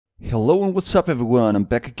Hello and what's up everyone, I'm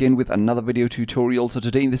back again with another video tutorial. So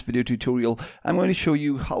today in this video tutorial I'm going to show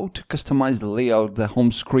you how to customize the layout, the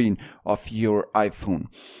home screen of your iPhone.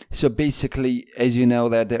 So basically, as you know,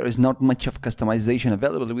 that there is not much of customization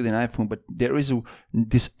available within iPhone, but there is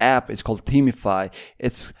this app, it's called Themefy.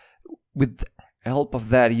 It's with help of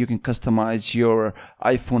that you can customize your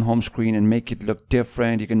iPhone home screen and make it look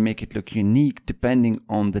different. You can make it look unique depending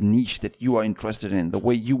on the niche that you are interested in, the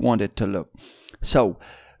way you want it to look. So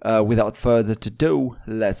without further ado,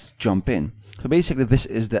 let's jump in. So basically this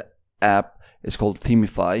is the app. It's called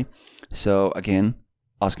Themefy. So again,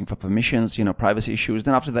 asking for permissions, privacy issues.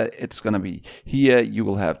 Then after that, it's gonna be here. You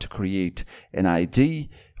will have to create an ID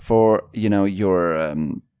for your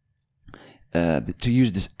to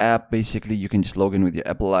use this app. Basically you can just log in with your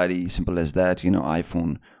Apple ID, simple as that,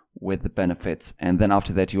 iPhone with the benefits. And then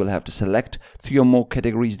after that you will have to select 3 or more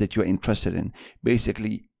categories that you're interested in.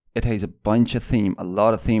 Basically it has a bunch of theme, a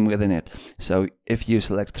lot of theme within it. So if you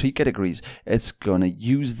select 3 categories, it's gonna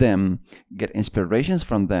use them, get inspirations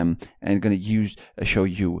from them, and gonna show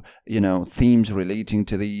you themes relating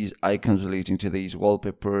to these, icons relating to these,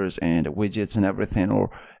 wallpapers and widgets and everything. Or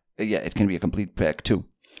yeah, it can be a complete pack too.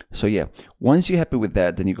 So yeah, once you're happy with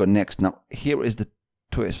that, then you go next. Now here is the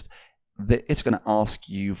twist. It's gonna ask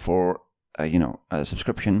you for a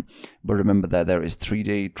subscription, but remember that there is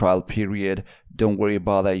 3-day trial period. Don't worry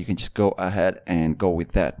about that. You can just go ahead and go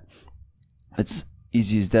with that. It's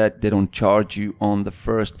easy as that. They don't charge you on the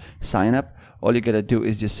first sign up. All you gotta do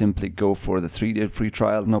is just simply go for the 3-day free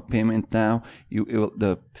trial, no payment now.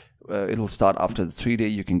 It'll start after the 3-day.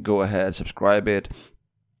 You can go ahead, subscribe it,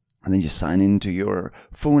 and then just sign into your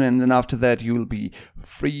phone, and then after that you will be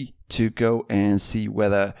free to go and see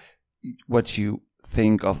what you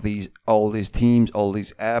think of all these themes, all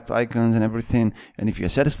these app icons and everything. And if you're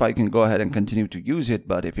satisfied, you can go ahead and continue to use it,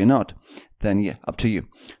 but if you're not, then yeah, up to you.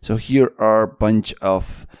 So here are a bunch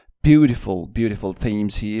of beautiful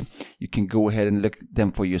themes here. You can go ahead and look at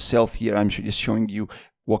them for yourself. Here I'm just showing you,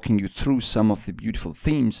 walking you through some of the beautiful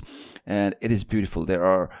themes, and it is beautiful. There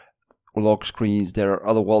are lock screens, there are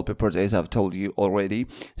other wallpapers, as I've told you already.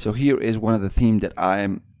 So here is one of the themes that I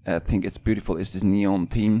think it's beautiful. Is this neon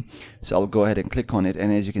theme. So I'll go ahead and click on it,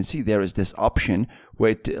 and as you can see, there is this option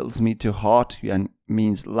where it tells me to heart, and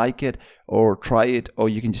means like it or try it, or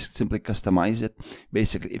you can just simply customize it.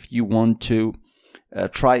 Basically, if you want to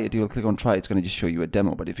try it, you'll click on try. It's going to just show you a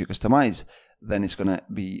demo. But if you customize, then it's gonna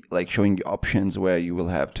be like showing you options where you will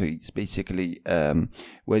have to basically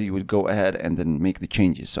where you would go ahead and then make the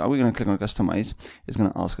changes. So we're gonna click on customize. It's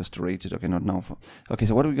gonna ask us to rate it. Okay, not now. Okay,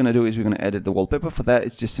 so what we're gonna do is we're gonna edit the wallpaper. For that,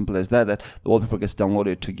 it's just simple as that. That the wallpaper gets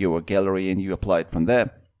downloaded to your gallery and you apply it from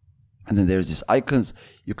there. And then there's this icons.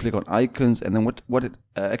 You click on icons, and then what it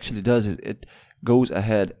actually does is it goes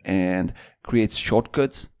ahead and creates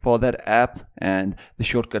shortcuts for that app, and the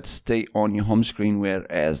shortcuts stay on your home screen,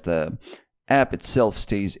 whereas the app itself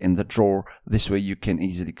stays in the drawer. This way you can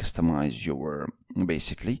easily customize your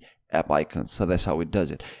basically app icons. So that's how it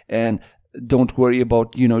does it. And don't worry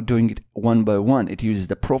about doing it one by one. It uses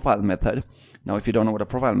the profile method. Now if you don't know what a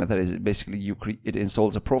profile method is, basically it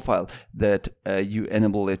installs a profile that you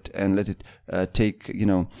enable it and let it take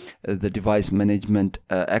the device management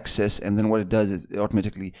access, and then what it does is it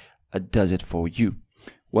automatically does it for you.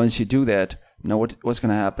 Once you do that, now what's going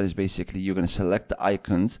to happen is basically you're going to select the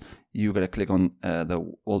icons. You're going to click on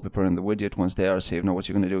the wallpaper and the widget. Once they are saved, now what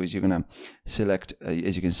you're going to do is you're going to select,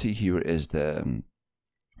 as you can see here is the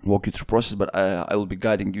walk you through process, but I will be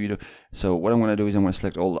guiding you. So what I'm going to do is I'm going to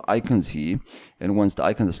select all the icons here, and once the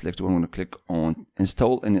icons are selected, I'm going to click on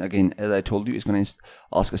install. And again, as I told you, it's going to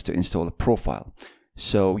ask us to install a profile.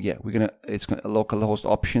 So yeah, it's a localhost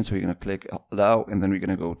option. So we're gonna click allow, and then we're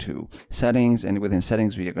gonna go to settings, and within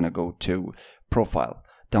settings we are gonna go to profile,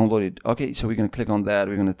 download it. Okay, so we're gonna click on that.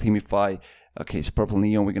 We're gonna Themefy. Okay, so purple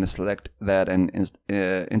neon. We're gonna select that and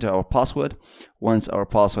enter our password. Once our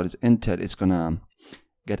password is entered, it's gonna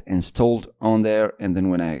get installed on there. And then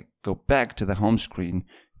when I go back to the home screen,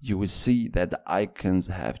 you will see that the icons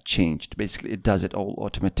have changed. Basically, it does it all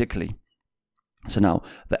automatically. So now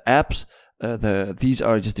the apps. These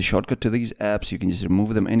are just the shortcut to these apps. You can just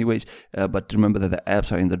remove them anyways, but remember that the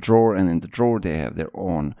apps are in the drawer, and in the drawer they have their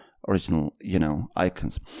own original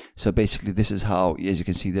icons. So basically this is how, as you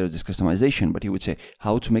can see, there's this customization, but you would say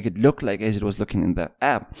how to make it look like as it was looking in the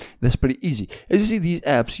app. That's pretty easy. As you see, these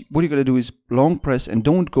apps, what you're gonna do is long press, and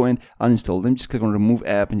don't go and uninstall them. Just click on remove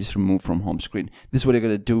app and just remove from home screen. This is what you're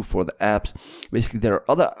gonna do for the apps. Basically there are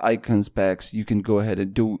other icons packs. You can go ahead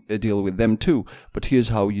and deal with them too, but here's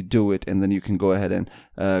how you do it. And then you can go ahead and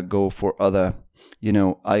go for other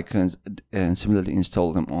icons and similarly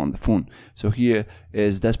install them on the phone. So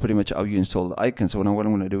that's pretty much how you install the icons. So now what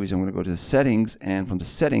I'm going to do is I'm going to go to the settings, and from the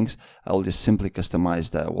settings I'll just simply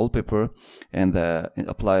customize the wallpaper and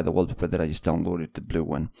apply the wallpaper that I just downloaded, the blue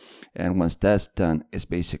one. And once that's done, it's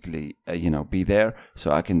basically be there.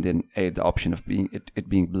 So I can then add the option of it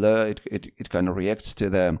being blurred. It kind of reacts to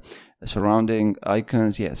the surrounding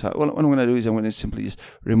icons. Yeah, so what I'm going to do is I'm going to simply just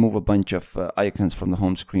remove a bunch of icons from the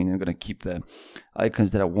home screen. I'm going to keep the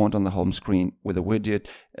icons that I want on the home screen with a widget,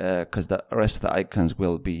 because the rest of the icons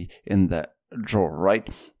will be in the drawer, right?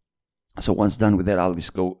 So once done with that, I'll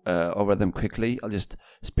just go over them quickly. I'll just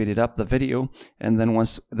speed it up the video, and then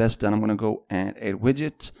once that's done, I'm going to go and add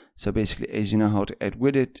widget. So basically, as you know how to add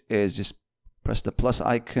widget is just press the plus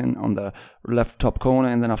icon on the left top corner,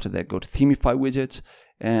 and then after that go to Themefy widgets,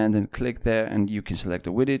 and then click there and you can select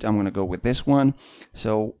a widget. I'm going to go with this one.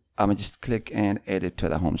 So I'm going to just click and add it to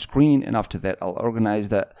the home screen, and after that I'll organize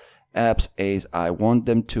the apps as I want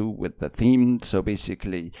them to with the theme. So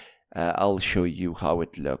basically I'll show you how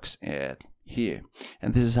it looks at here,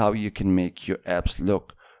 and this is how you can make your apps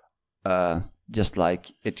look just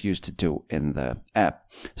like it used to do in the app.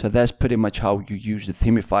 So that's pretty much how you use the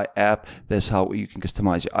Themefy app. That's how you can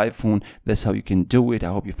customize your iPhone. That's how you can do it.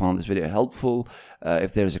 I hope you found this video helpful.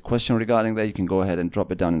 If there's a question regarding that, you can go ahead and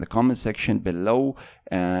drop it down in the comment section below,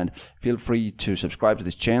 and feel free to subscribe to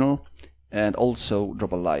this channel and also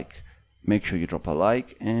drop a like. Make sure you drop a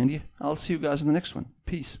like, and yeah, I'll see you guys in the next one.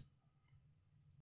 Peace.